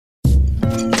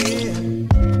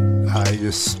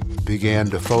just began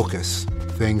to focus.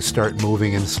 Things start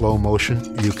moving in slow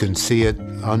motion. You can see it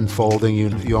unfolding.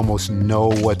 You almost know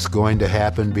what's going to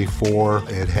happen before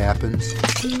it happens.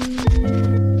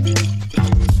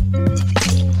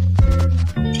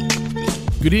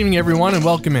 Good evening, everyone, and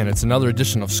welcome in. It's another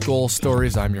edition of Skol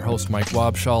Stories. I'm your host, Mike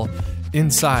Wabschall,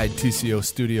 inside TCO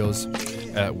Studios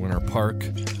at Winter Park.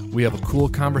 We have a cool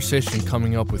conversation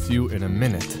coming up with you in a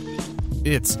minute.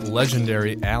 It's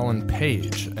legendary Alan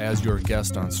Page as your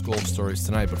guest on Skol Stories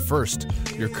tonight. But first,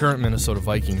 your current Minnesota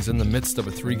Vikings, in the midst of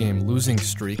a 3-game losing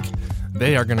streak,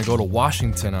 they are going to go to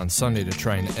Washington on Sunday to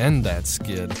try and end that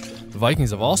skid. The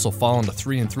Vikings have also fallen to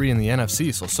 3-3 in the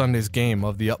NFC, so Sunday's game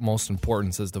of the utmost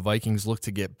importance as the Vikings look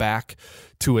to get back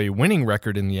to a winning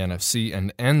record in the NFC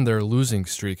and end their losing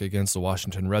streak against the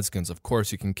Washington Redskins. Of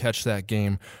course, you can catch that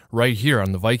game right here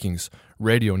on the Vikings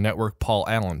Radio Network. Paul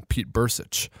Allen, Pete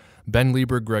Bercich, Ben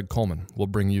Lieber, Greg Coleman will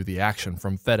bring you the action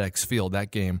from FedEx Field.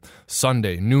 That game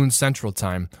Sunday, noon Central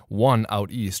Time, 1 out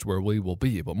east where we will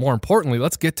be. But more importantly,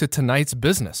 let's get to tonight's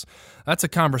business. That's a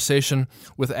conversation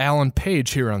with Alan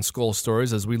Page here on Skol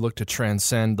Stories as we look to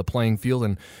transcend the playing field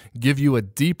and give you a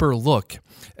deeper look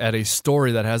at a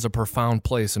story that has a profound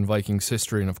place in Vikings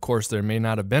history. And of course, there may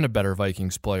not have been a better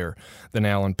Vikings player than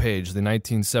Alan Page, the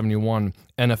 1971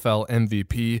 NFL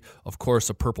MVP, of course,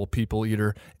 a Purple People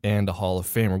Eater, and a Hall of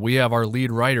Famer. We have our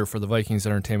lead writer for the Vikings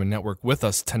Entertainment Network with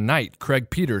us tonight, Craig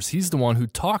Peters. He's the one who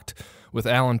talked with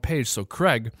Alan Page. So,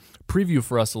 Craig, preview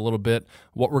for us a little bit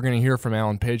what we're going to hear from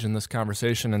Alan Page in this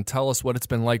conversation and tell us what it's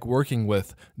been like working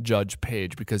with Judge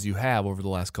Page, because you have over the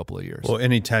last couple of years. Well,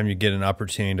 anytime you get an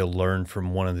opportunity to learn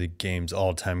from one of the game's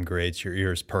all-time greats, your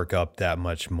ears perk up that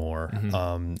much more.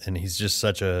 Mm-hmm. And he's just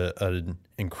such an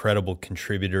incredible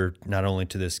contributor, not only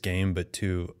to this game, but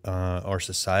to our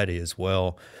society as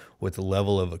well, with the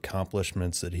level of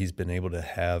accomplishments that he's been able to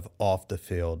have off the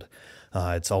field.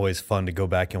 It's always fun to go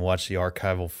back and watch the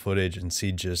archival footage and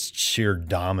see just sheer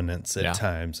dominance at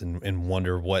times and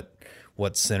wonder what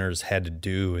centers had to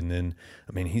do. And then,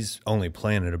 I mean, he's only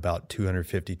playing at about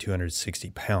 250, 260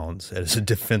 pounds as a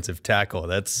defensive tackle.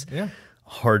 That's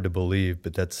hard to believe,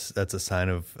 but that's a sign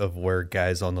of where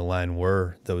guys on the line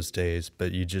were those days.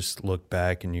 But you just look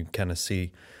back and you kind of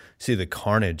see the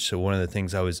carnage. So one of the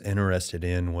things I was interested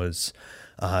in was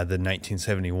the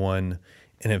 1971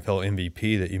 NFL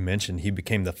MVP that you mentioned. He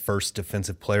became the first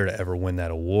defensive player to ever win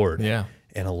that award. Yeah.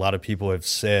 And a lot of people have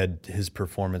said his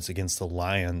performance against the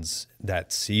Lions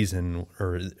that season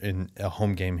or in a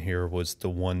home game here was the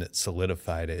one that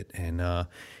solidified it. And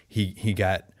he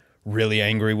got really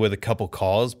angry with a couple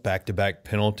calls, back-to-back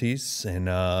penalties, and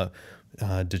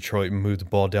Detroit moved the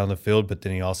ball down the field, but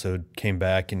then he also came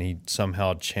back and he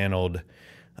somehow channeled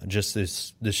just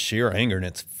this sheer anger. And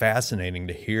it's fascinating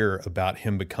to hear about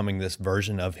him becoming this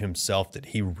version of himself that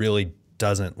he really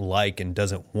doesn't like and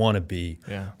doesn't want to be,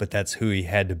 but that's who he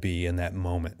had to be in that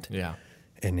moment. Yeah.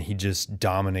 And he just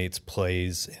dominates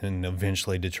plays, and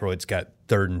eventually Detroit's got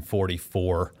 3rd and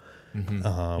 44.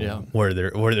 Mm-hmm. Where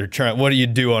they're trying. What do you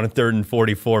do on a 3rd and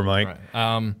 44, Mike?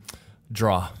 Right.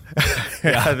 Draw.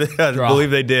 I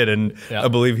believe they did, and I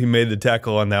believe he made the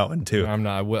tackle on that one too. I'm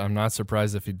not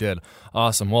surprised if he did.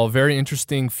 Awesome. Well, a very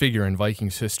interesting figure in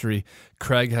Vikings history.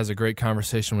 Craig has a great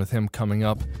conversation with him coming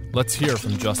up. Let's hear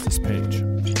from Justice Page.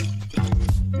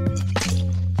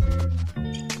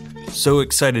 So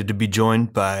excited to be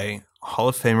joined by Hall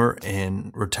of Famer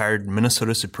and retired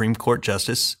Minnesota Supreme Court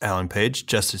Justice Alan Page.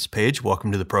 Justice Page,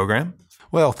 welcome to the program.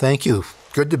 Well, thank you.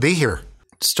 Good to be here.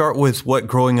 Start with what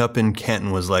growing up in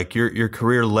Canton was like. Your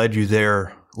career led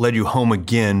you home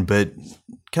again, but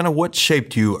kind of what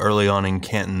shaped you early on in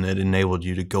Canton that enabled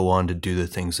you to go on to do the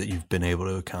things that you've been able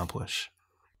to accomplish?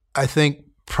 I think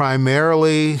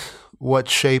primarily what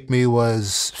shaped me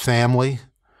was family,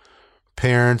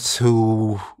 parents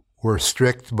who were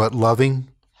strict but loving,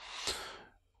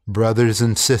 brothers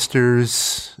and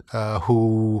sisters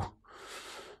who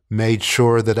made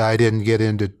sure that I didn't get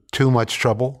into too much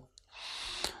trouble.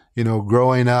 You know,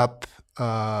 growing up,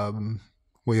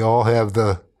 we all have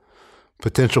the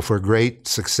potential for great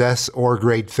success or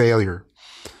great failure.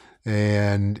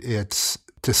 And it's,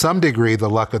 to some degree, the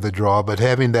luck of the draw, but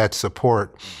having that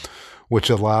support, which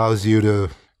allows you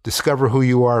to discover who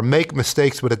you are, make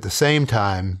mistakes, but at the same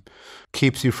time,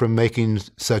 keeps you from making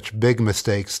such big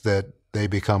mistakes that they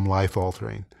become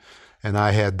life-altering. And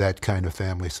I had that kind of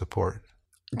family support.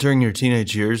 During your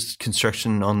teenage years,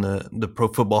 construction on the Pro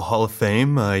Football Hall of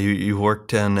Fame, you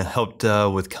worked and helped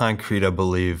with concrete, I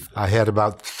believe. I had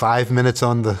about 5 minutes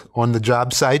on the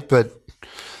job site, but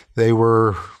they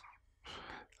were.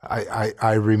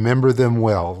 I remember them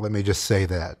well. Let me just say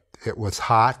that it was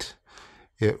hot.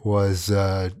 It was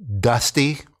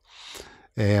dusty,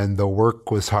 and the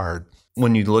work was hard.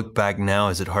 When you look back now,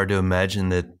 is it hard to imagine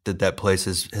that place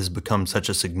has become such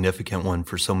a significant one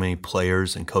for so many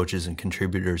players and coaches and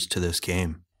contributors to this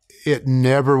game? It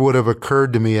never would have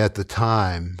occurred to me at the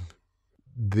time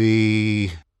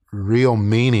the real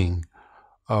meaning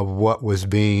of what was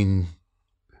being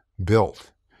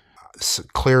built.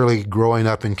 Clearly, growing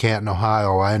up in Canton,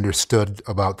 Ohio, I understood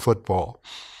about football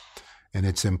and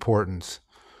its importance,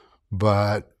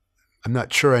 but I'm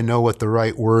not sure I know what the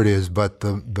right word is, but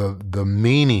the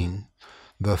meaning,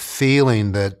 the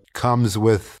feeling that comes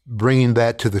with bringing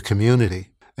that to the community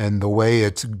and the way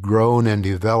it's grown and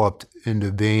developed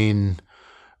into being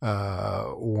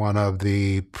one of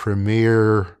the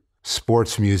premier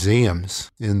sports museums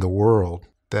in the world,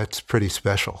 that's pretty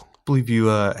special. I believe you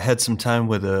had some time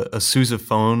with a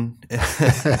sousaphone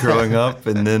growing up,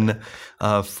 and then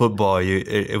football.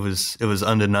 It was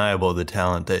undeniable the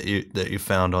talent that you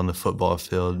found on the football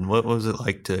field. And what was it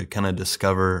like to kind of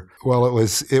discover? Well,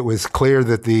 it was clear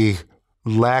that the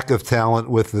lack of talent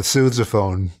with the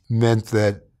sousaphone meant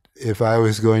that if I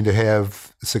was going to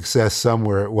have success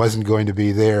somewhere, it wasn't going to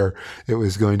be there. It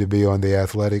was going to be on the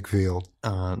athletic field.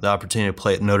 The opportunity to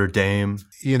play at Notre Dame.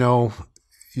 You know,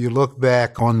 you look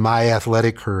back on my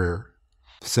athletic career,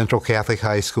 Central Catholic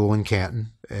High School in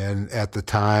Canton, and at the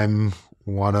time,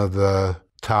 one of the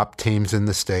top teams in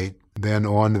the state, then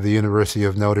on to the University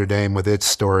of Notre Dame with its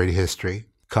storied history,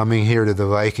 coming here to the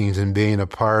Vikings and being a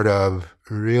part of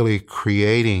really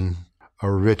creating a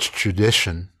rich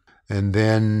tradition, and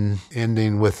then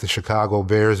ending with the Chicago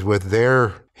Bears with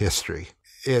their history.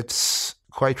 It's,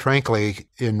 quite frankly,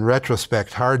 in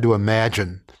retrospect, hard to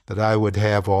imagine that I would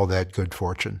have all that good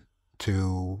fortune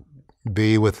to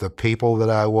be with the people that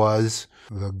I was,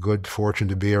 the good fortune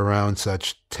to be around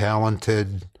such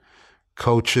talented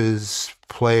coaches,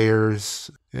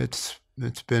 players. It's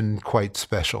been quite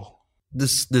special.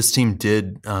 This team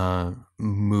did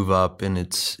move up in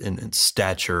its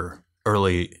stature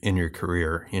early in your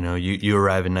career. You know, you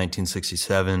arrive in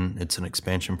 1967. It's an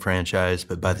expansion franchise,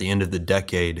 but by the end of the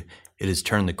decade, it has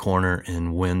turned the corner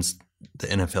and wins the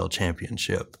NFL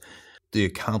championship. The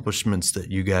accomplishments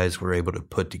that you guys were able to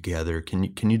put together,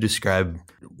 can you describe,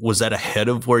 was that ahead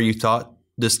of where you thought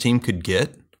this team could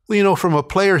get? Well, you know, from a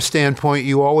player standpoint,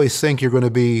 you always think you're going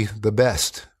to be the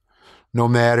best, no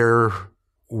matter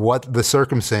what the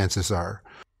circumstances are.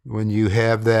 When you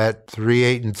have that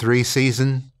 3-8-3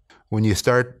 season, when you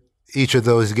start each of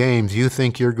those games, you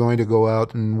think you're going to go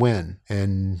out and win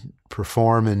and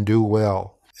perform and do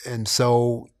well. And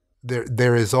so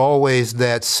there is always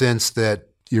that sense that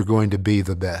you're going to be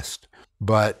the best.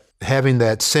 But having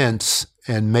that sense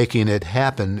and making it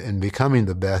happen and becoming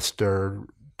the best are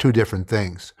two different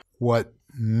things. What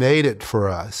made it for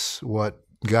us, what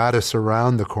got us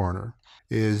around the corner,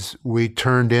 is we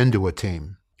turned into a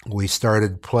team. We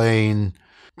started playing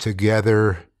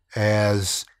together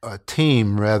as a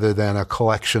team rather than a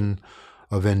collection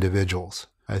of individuals.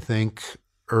 I think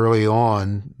early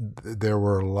on, there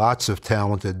were lots of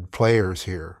talented players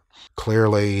here.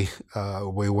 Clearly,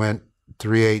 we went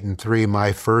 3-8-3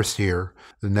 my first year.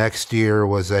 The next year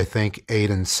was, I think,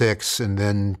 8-6, and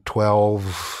then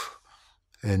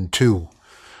 12-2,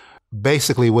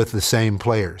 basically with the same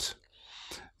players.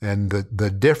 And the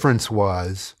difference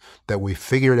was that we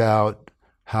figured out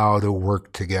how to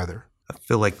work together. I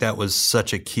feel like that was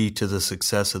such a key to the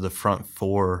success of the front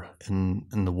four and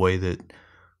the way that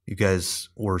you guys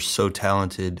were so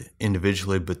talented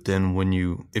individually, but then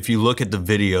if you look at the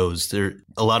videos,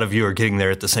 a lot of you are getting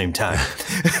there at the same time.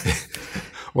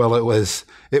 Well, it was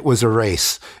a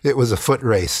race. It was a foot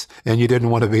race, and you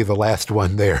didn't want to be the last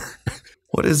one there.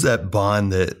 What is that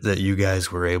bond that you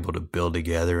guys were able to build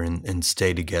together and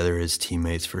stay together as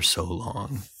teammates for so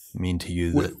long mean to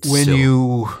you? When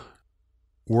you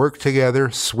work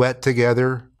together, sweat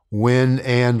together, win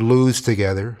and lose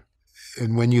together,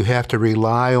 and when you have to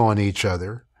rely on each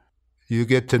other, you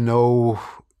get to know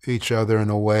each other in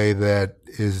a way that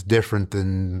is different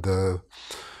than the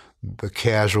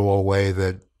casual way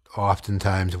that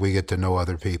oftentimes we get to know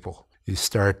other people. You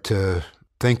start to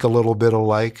think a little bit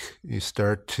alike. You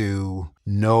start to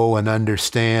know and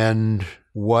understand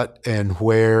what and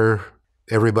where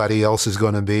everybody else is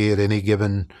going to be at any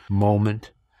given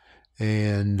moment.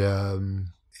 And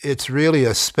it's really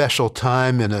a special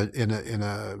time in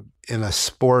a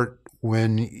sport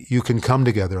when you can come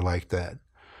together like that.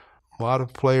 A lot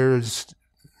of players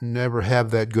never have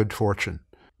that good fortune.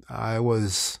 I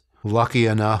was lucky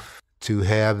enough to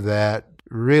have that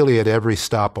really at every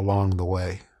stop along the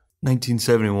way.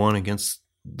 1971 against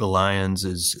the Lions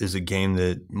is a game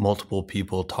that multiple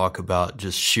people talk about,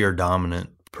 just sheer dominant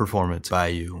performance by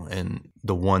you and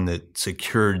the one that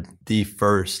secured the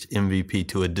first MVP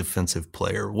to a defensive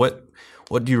player. What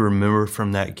do you remember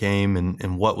from that game,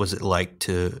 and what was it like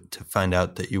to find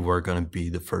out that you were going to be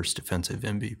the first defensive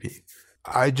MVP?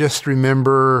 I just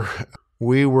remember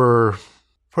we were,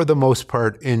 for the most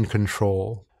part, in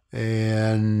control.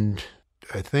 And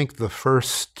I think the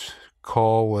first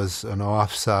call was an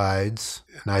offsides,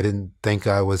 and I didn't think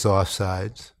I was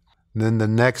offsides. And then the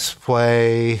next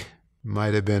play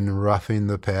might have been roughing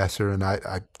the passer, and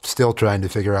I'm still trying to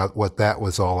figure out what that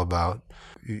was all about.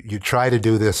 You try to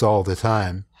do this all the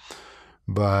time,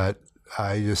 but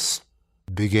I just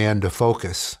began to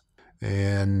focus.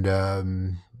 And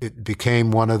it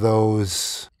became one of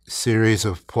those series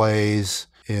of plays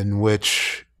in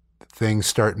which things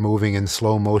start moving in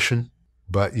slow motion,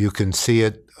 but you can see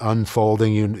it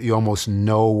unfolding. You almost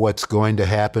know what's going to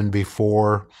happen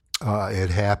before it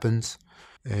happens.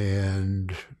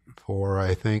 And for,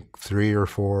 I think, 3 or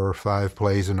 4 or 5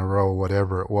 plays in a row,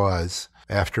 whatever it was,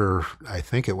 after I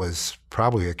think it was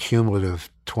probably a cumulative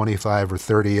 25 or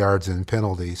 30 yards in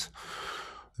penalties,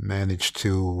 managed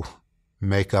to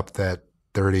make up that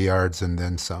 30 yards and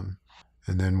then some.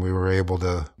 And then we were able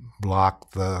to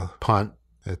block the punt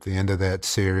at the end of that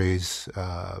series.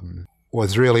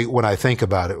 Was really, when I think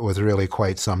about it, was really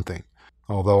quite something.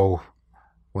 Although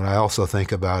when I also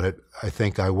think about it, I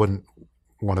think I wouldn't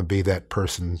want to be that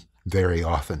person very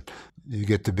often. You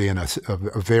get to be in a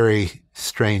very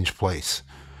strange place,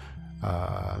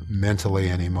 mentally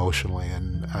and emotionally,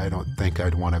 and I don't think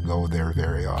I'd want to go there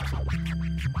very often.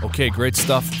 Okay, great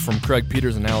stuff from Craig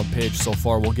Peters and Alan Page so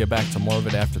far. We'll get back to more of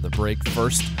it after the break.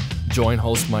 First, join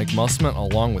host Mike Musman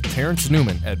along with Terrence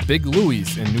Newman at Big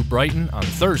Louie's in New Brighton on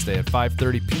Thursday at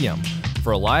 5:30 p.m.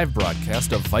 for a live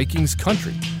broadcast of Vikings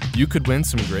Country. You could win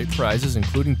some great prizes,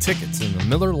 including tickets in the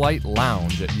Miller Lite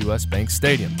Lounge at US Bank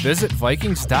Stadium. Visit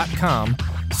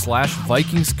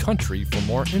Vikings.com/Vikings Country for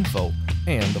more info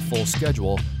and the full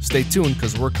schedule. Stay tuned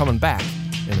because we're coming back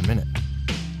in a minute.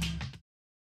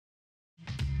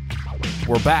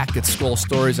 We're back at Skull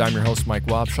Stories. I'm your host, Mike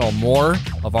Wobschall. More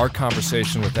of our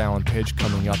conversation with Alan Page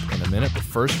coming up in a minute. But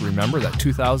first, remember that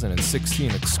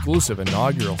 2016 exclusive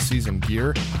inaugural season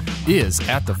gear is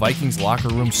at the Vikings Locker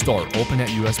Room store, open at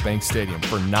US Bank Stadium.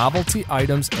 For novelty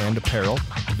items and apparel,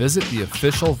 visit the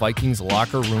official Vikings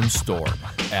Locker Room store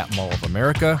at Mall of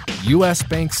America, US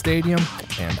Bank Stadium,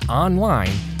 and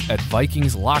online at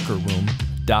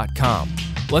VikingsLockerRoom.com.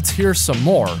 Let's hear some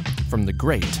more from the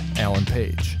great Alan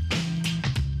Page.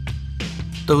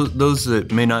 Those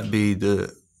that may not be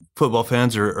the football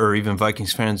fans or even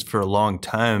Vikings fans for a long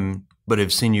time, but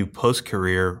have seen you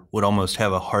post-career, would almost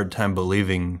have a hard time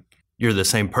believing you're the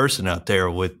same person out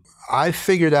there with. I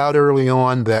figured out early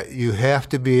on that you have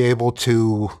to be able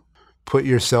to put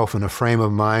yourself in a frame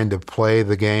of mind to play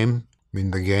the game. I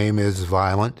mean, the game is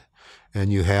violent,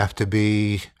 and you have to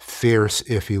be fierce,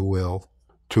 if you will,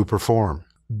 to perform.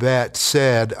 That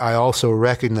said, I also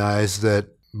recognize that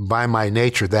by my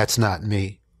nature, that's not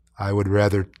me. I would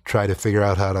rather try to figure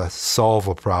out how to solve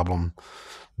a problem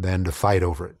than to fight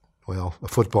over it. Well, a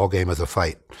football game is a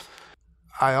fight.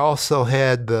 I also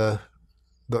had the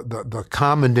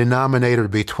common denominator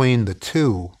between the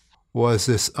two was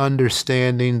this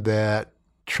understanding that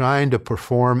trying to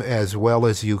perform as well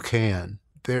as you can.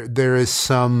 There is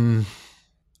some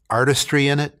artistry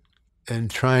in it, and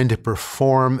trying to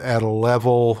perform at a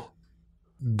level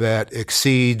that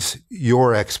exceeds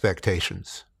your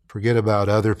expectations. Forget about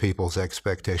other people's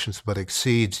expectations, but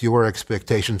exceeds your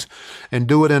expectations, and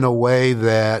do it in a way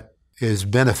that is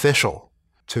beneficial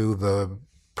to the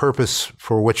purpose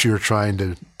for which you're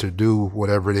trying to do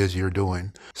whatever it is you're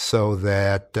doing. So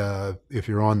that if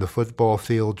you're on the football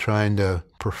field trying to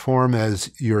perform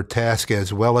as your task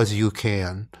as well as you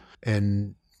can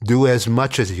and do as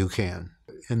much as you can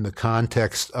in the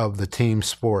context of the team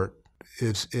sport,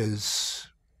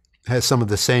 has some of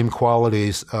the same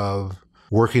qualities of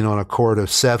working on a court of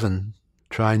 7,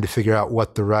 trying to figure out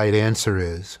what the right answer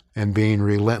is, and being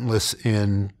relentless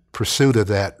in pursuit of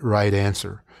that right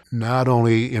answer. Not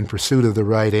only in pursuit of the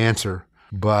right answer,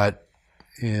 but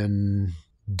in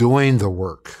doing the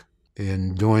work,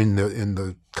 in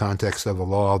the context of the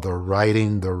law, the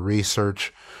writing, the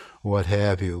research, what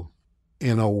have you,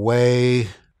 in a way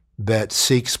that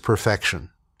seeks perfection,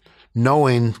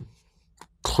 knowing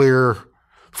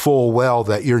full well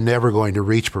that you're never going to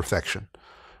reach perfection,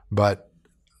 but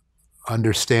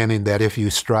understanding that if you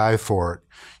strive for it,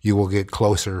 you will get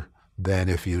closer than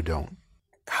if you don't.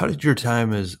 How did your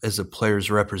time as a player's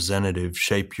representative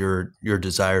shape your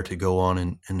desire to go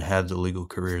on and have the legal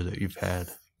career that you've had?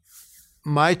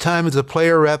 My time as a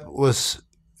player rep was,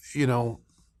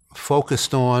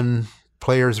 focused on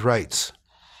players' rights.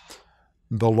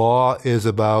 The law is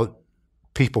about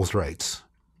people's rights,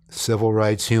 civil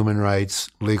rights, human rights,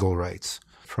 legal rights.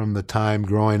 From the time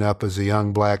growing up as a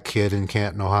young black kid in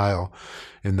Canton, Ohio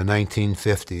in the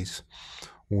 1950s,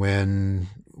 when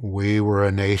we were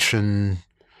a nation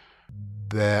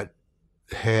that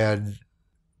had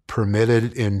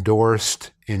permitted,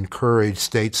 endorsed, encouraged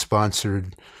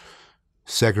state-sponsored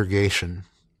segregation,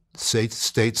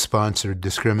 state-sponsored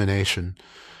discrimination.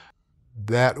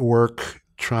 That work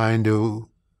trying to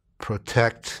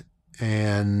protect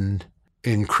and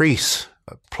increase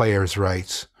players'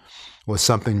 rights was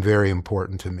something very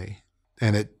important to me.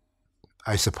 And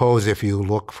I suppose if you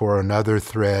look for another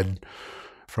thread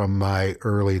from my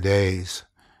early days,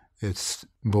 it's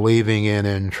believing in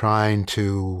and trying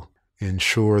to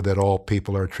ensure that all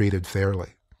people are treated fairly.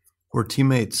 Were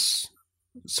teammates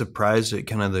surprised at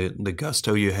kind of the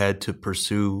gusto you had to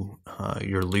pursue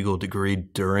your legal degree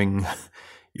during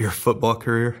your football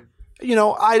career?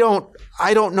 I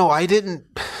don't know. I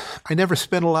never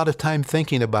spent a lot of time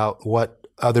thinking about what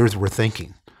others were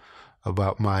thinking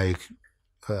about my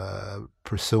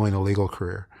pursuing a legal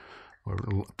career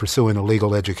or pursuing a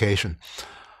legal education.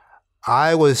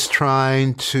 I was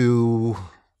trying to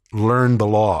learn the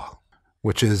law,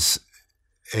 which is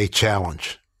a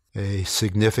challenge, a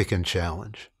significant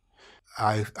challenge.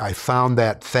 I found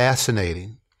that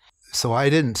fascinating. So I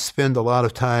didn't spend a lot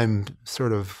of time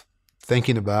sort of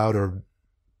thinking about or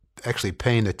actually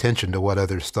paying attention to what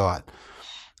others thought.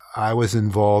 I was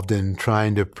involved in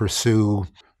trying to pursue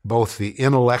both the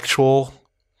intellectual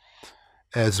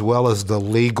as well as the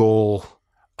legal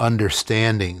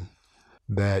understanding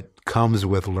that comes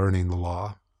with learning the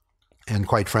law. And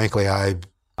quite frankly, I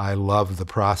love the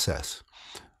process.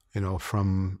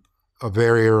 From a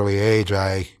very early age,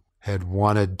 I had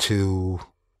wanted to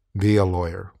be a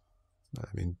lawyer. I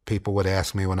mean, people would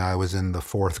ask me when I was in the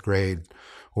 4th grade,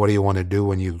 what do you want to do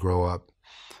when you grow up?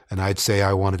 And I'd say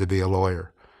I wanted to be a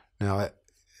lawyer. Now,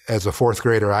 as a 4th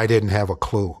grader, I didn't have a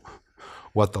clue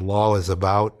what the law is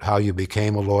about, how you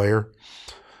became a lawyer.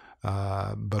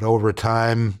 But over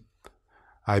time,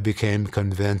 I became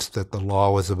convinced that the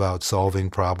law was about solving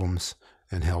problems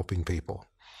and helping people.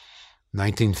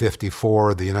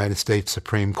 1954, the United States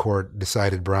Supreme Court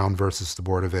decided Brown versus the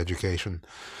Board of Education.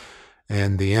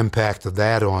 And the impact of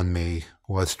that on me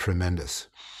was tremendous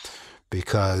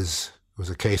because it was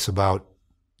a case about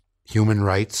human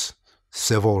rights,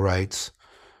 civil rights,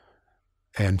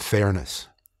 and fairness.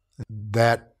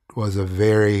 That was a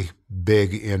very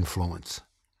big influence.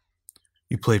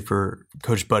 You played for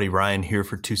Coach Buddy Ryan here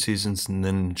for 2 seasons, and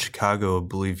then in Chicago, I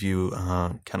believe you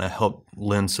kind of helped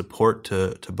lend support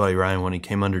to Buddy Ryan when he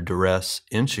came under duress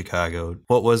in Chicago.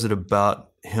 What was it about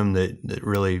him that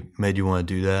really made you want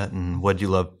to do that, and what did you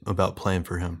love about playing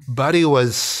for him? Buddy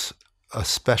was a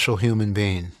special human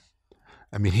being.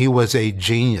 I mean, he was a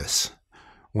genius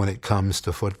when it comes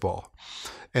to football.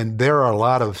 And there are a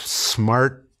lot of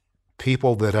smart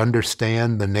people that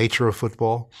understand the nature of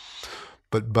football,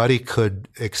 but Buddy could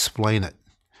explain it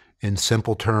in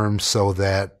simple terms so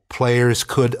that players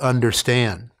could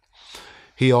understand.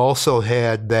 He also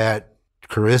had that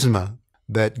charisma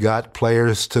that got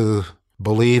players to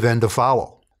believe and to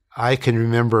follow. I can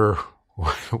remember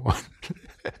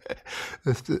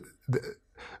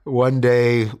one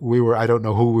day I don't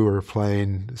know who we were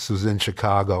playing, this was in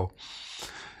Chicago,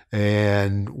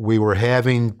 and we were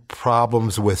having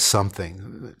problems with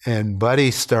something. And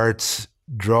Buddy starts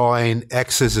drawing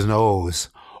X's and O's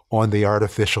on the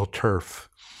artificial turf.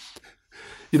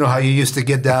 You know how you used to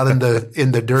get down in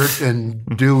the dirt and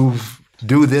do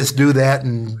this, do that,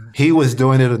 and he was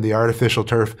doing it on the artificial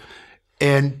turf.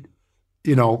 And,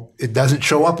 it doesn't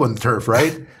show up on the turf,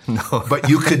 right? No. But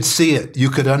you could see it. You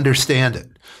could understand it.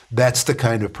 That's the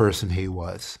kind of person he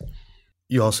was.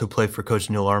 You also played for Coach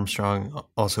Neil Armstrong,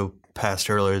 also passed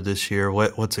earlier this year.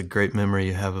 What's a great memory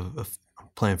you have of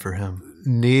playing for him?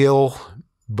 Neil,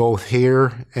 both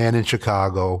here and in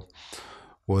Chicago,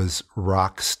 was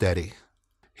rock steady.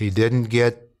 He didn't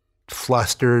get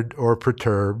flustered or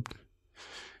perturbed.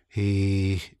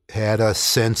 He had a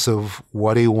sense of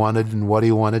what he wanted and what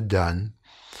he wanted done.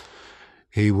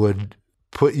 He would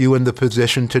put you in the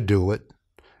position to do it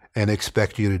and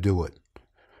expect you to do it.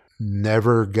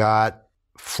 Never got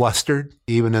flustered,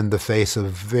 even in the face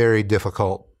of very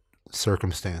difficult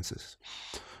circumstances.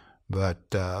 But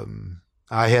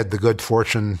I had the good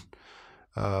fortune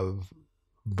of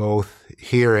both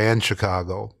here and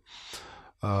Chicago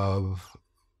of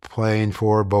playing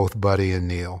for both Buddy and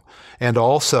Neil, and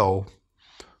also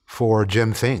for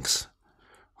Jim Finks,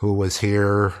 who was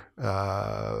here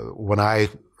when I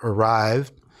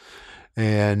arrived,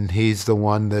 and he's the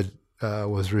one that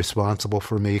was responsible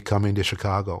for me coming to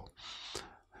Chicago.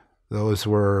 Those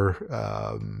were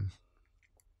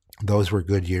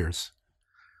good years.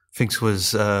 Finks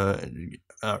was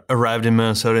arrived in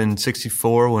Minnesota in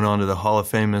 '64. Went on to the Hall of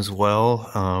Fame as well.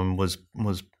 Was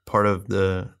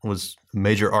a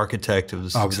major architect of the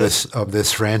success of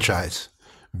this franchise.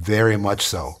 Very much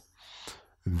so.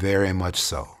 Very much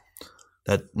so.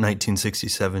 That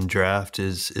 1967 draft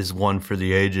is one for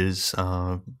the ages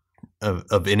of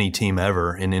any team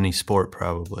ever in any sport,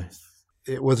 probably.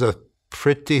 It was a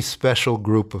pretty special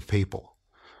group of people.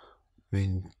 I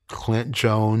mean, Clint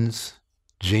Jones,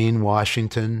 Gene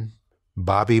Washington,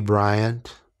 Bobby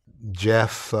Bryant,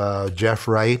 Jeff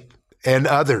Wright, and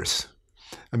others.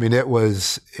 I mean, it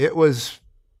was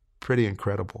pretty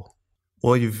incredible.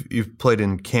 Well, you've played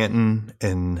in Canton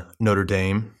and Notre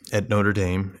Dame,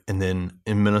 and then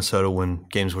in Minnesota when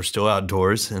games were still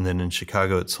outdoors, and then in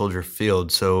Chicago at Soldier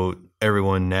Field. So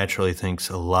everyone naturally thinks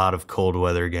a lot of cold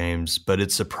weather games, but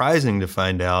it's surprising to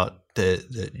find out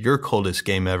that your coldest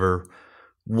game ever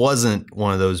wasn't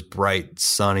one of those bright,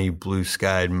 sunny,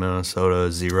 blue-skied Minnesota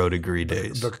 0-degree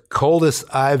days. The coldest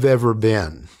I've ever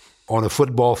been on a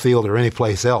football field or any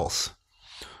place else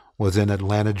was in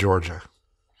Atlanta, Georgia.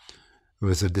 It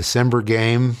was a December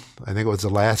game. I think it was the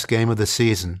last game of the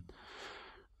season.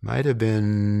 Might have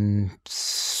been,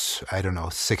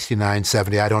 69,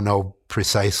 70. I don't know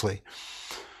precisely.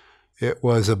 It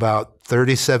was about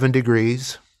 37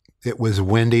 degrees. It was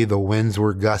windy. The winds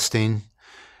were gusting.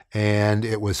 And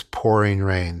it was pouring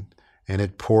rain. And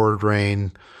it poured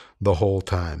rain the whole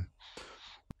time.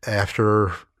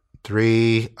 After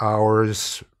 3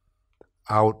 hours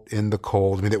out in the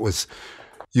cold, I mean,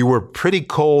 you were pretty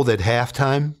cold at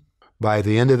halftime. By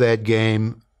the end of that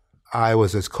game, I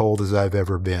was as cold as I've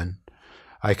ever been.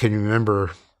 I can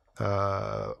remember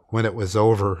when it was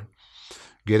over,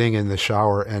 getting in the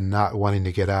shower and not wanting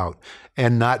to get out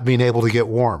and not being able to get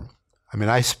warm. I mean,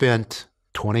 I spent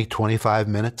 20, 25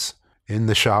 minutes in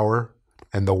the shower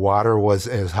and the water was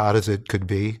as hot as it could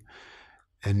be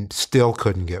and still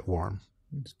couldn't get warm.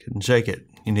 Couldn't shake it.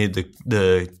 You need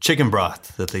the chicken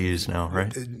broth that they use now,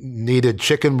 right? It needed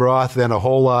chicken broth and a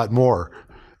whole lot more.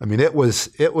 I mean, it was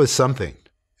something.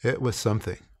 It was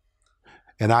something.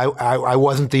 And I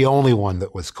wasn't the only one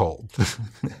that was cold.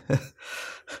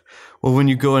 Well, when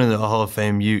you go into the Hall of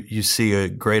Fame, you see a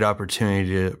great opportunity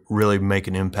to really make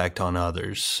an impact on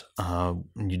others.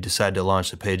 You decide to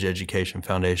launch the Page Education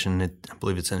Foundation. I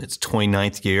believe it's in its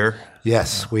 29th year.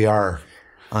 Yes, we are.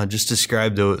 Just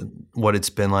describe what it's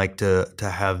been like to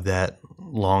have that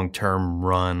long-term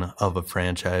run of a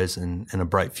franchise and a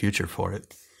bright future for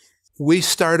it. We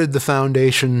started the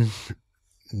foundation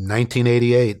in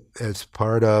 1988 as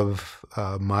part of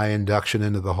my induction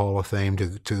into the Hall of Fame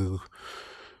to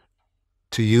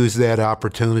use that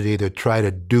opportunity to try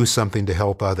to do something to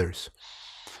help others.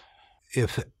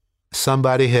 If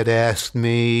somebody had asked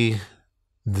me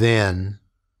then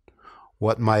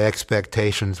what my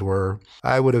expectations were,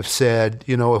 I would have said,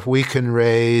 if we can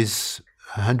raise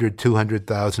 $100,000,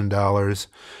 $200,000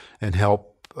 and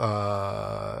help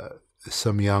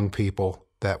some young people,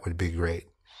 that would be great.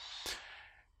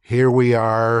 Here we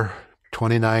are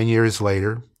 29 years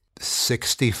later,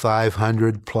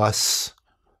 6,500 plus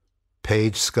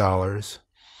Page scholars,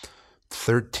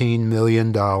 $13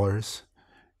 million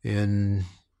in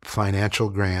financial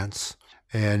grants,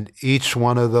 and each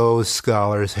one of those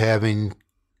scholars having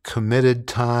committed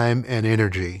time and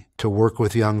energy to work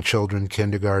with young children,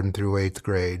 kindergarten through 8th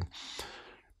grade,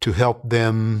 to help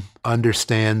them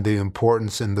understand the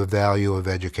importance and the value of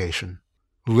education.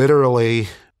 Literally,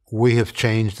 we have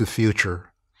changed the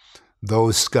future.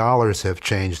 Those scholars have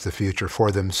changed the future for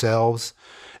themselves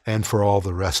and for all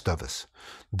the rest of us.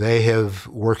 They have,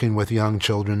 working with young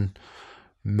children,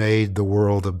 made the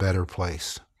world a better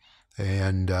place.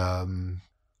 And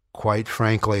quite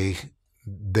frankly,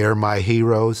 they're my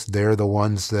heroes. They're the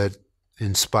ones that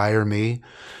inspire me.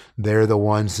 They're the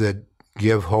ones that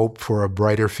give hope for a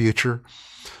brighter future,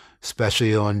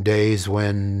 especially on days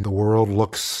when the world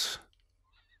looks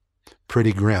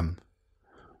pretty grim.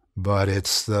 But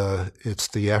it's the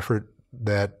effort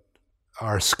that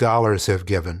our scholars have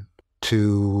given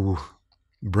to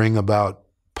bring about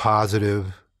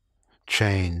positive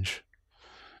change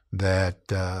that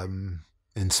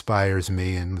inspires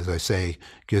me and, as I say,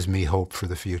 gives me hope for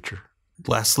the future.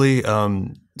 Lastly,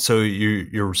 so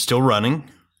you're still running,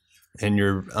 and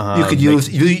you're you could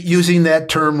using that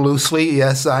term loosely.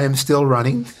 Yes, I am still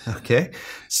running. Okay,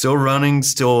 still running,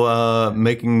 still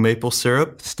making maple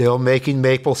syrup. Still making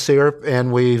maple syrup,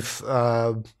 and we've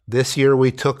this year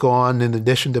we took on, in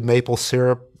addition to maple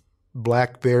syrup,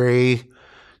 blackberry,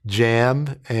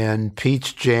 jam and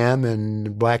peach jam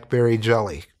and blackberry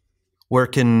jelly. Where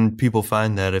can people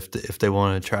find that if they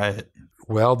want to try it?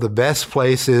 Well, the best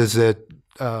place is at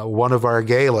one of our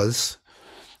galas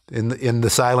in the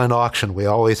silent auction. We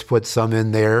always put some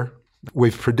in there.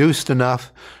 We've produced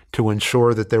enough to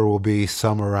ensure that there will be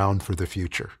some around for the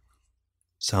future.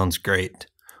 Sounds great.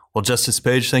 Well, Justice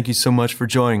Page, thank you so much for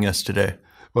joining us today.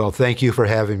 Well, thank you for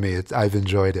having me. I've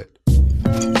enjoyed it.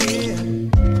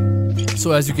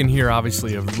 So as you can hear,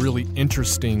 obviously a really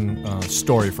interesting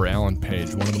story for Alan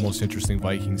Page, one of the most interesting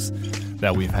Vikings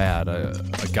that we've had. A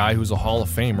guy who's a Hall of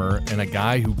Famer and a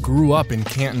guy who grew up in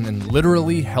Canton and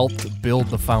literally helped build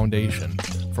the foundation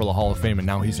for the Hall of Fame, and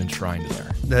now he's enshrined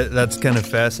there. That's kind of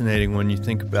fascinating when you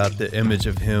think about the image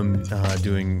of him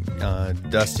doing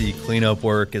dusty cleanup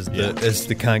work as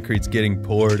the concrete's getting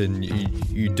poured, and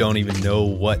you don't even know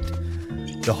what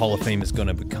the Hall of Fame is going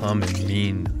to become and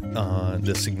mean,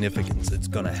 the significance it's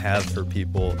going to have for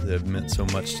people that have meant so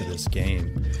much to this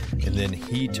game. And then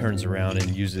he turns around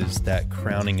and uses that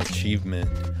crowning achievement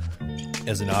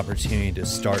as an opportunity to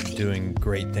start doing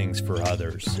great things for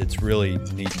others. It's really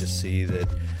neat to see that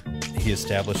he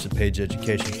established the Page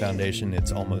Education Foundation.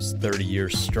 It's almost 30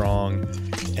 years strong,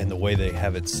 and the way they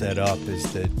have it set up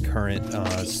is that current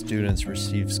students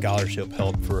receive scholarship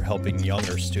help for helping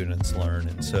younger students learn.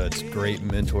 And so it's great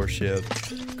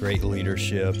mentorship, great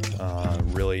leadership,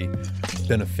 really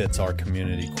benefits our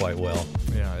community quite well.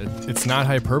 Yeah, it's not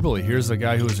hyperbole. Here's a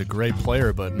guy who was a great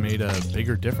player but made a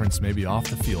bigger difference maybe off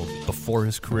the field before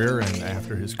his career and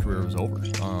after his career was over.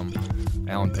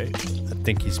 Alan Page. I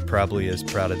think he's probably as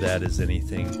proud of that as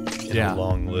anything in a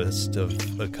long list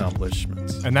of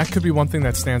accomplishments. And that could be one thing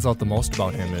that stands out the most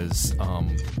about him is,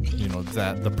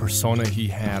 that the persona he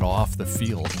had off the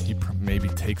field, he maybe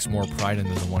takes more pride in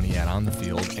than the one he had on the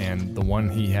field, and the one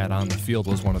he had on the field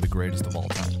was one of the greatest of all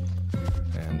time.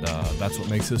 And that's what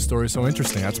makes his story so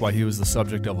interesting. That's why he was the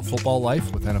subject of A Football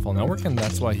Life with NFL Network, and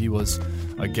that's why he was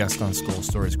a guest on Skol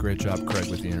Stories. Great job, Craig,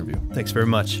 with the interview. Thanks very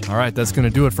much. All right, that's going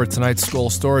to do it for tonight's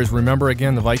Skol Stories. Remember,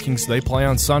 again, the Vikings, they play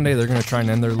on Sunday. They're going to try and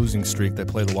end their losing streak. They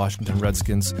play the Washington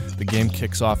Redskins. The game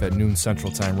kicks off at noon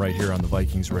Central Time right here on the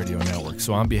Vikings Radio Network.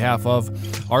 So on behalf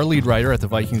of our lead writer at the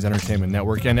Vikings Entertainment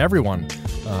Network and everyone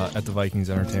at the Vikings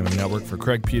Entertainment Network, for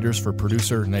Craig Peters, for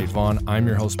producer Nate Vaughn, I'm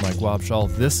your host, Mike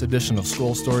Wobschall. This edition of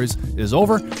Skol Stories is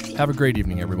over. Have a great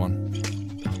evening, everyone.